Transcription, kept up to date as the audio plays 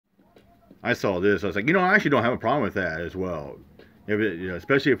I saw this. I was like, I actually don't have a problem with that as well. If it,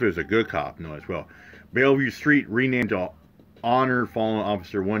 especially if it was a good cop, as well. Bellevue Street renamed to honor fallen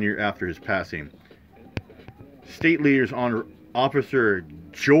officer 1 year after his passing. State leaders honor Officer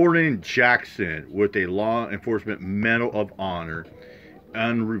Jordan Jackson with a Law Enforcement Medal of Honor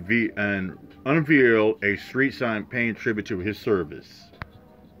and unveil a street sign paying tribute to his service.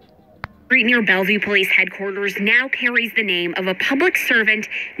 Street near Bellevue Police Headquarters now carries the name of a public servant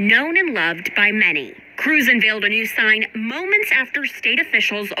known and loved by many. Crews unveiled a new sign moments after state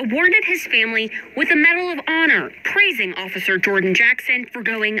officials awarded his family with a Medal of Honor, praising Officer Jordan Jackson for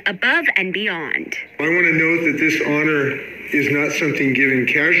going above and beyond. I want to note that this honor is not something given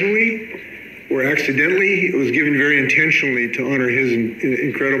casually or accidentally. It was given very intentionally to honor his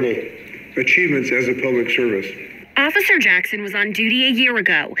incredible achievements as a public service. Officer Jackson was on duty a year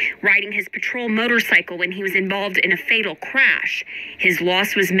ago, riding his patrol motorcycle when he was involved in a fatal crash. His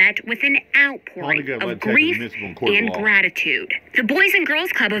loss was met with an outpouring of grief and gratitude. The Boys and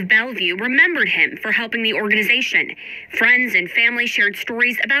Girls Club of Bellevue remembered him for helping the organization. Friends and family shared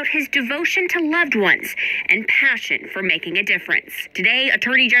stories about his devotion to loved ones and passion for making a difference. Today,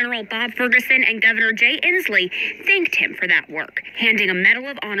 Attorney General Bob Ferguson and Governor Jay Inslee thanked him for that work, handing a Medal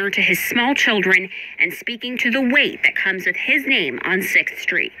of Honor to his small children and speaking to the weight that comes with his name on 6th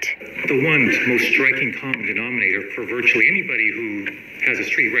Street. The one most striking common denominator for virtually anybody who has a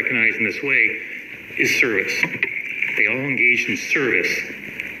street recognized in this way is service. They all engaged in service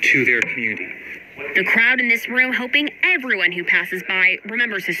to their community. The crowd in this room hoping everyone who passes by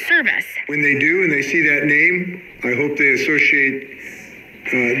remembers his service. When they do and they see that name, I hope they associate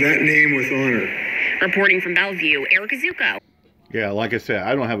that name with honor. Reporting from Bellevue, Erica Zucco. Yeah, like I said,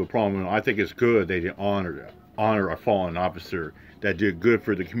 I don't have a problem. I think it's good they honor a fallen officer that did good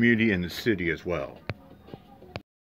for the community and the city as well.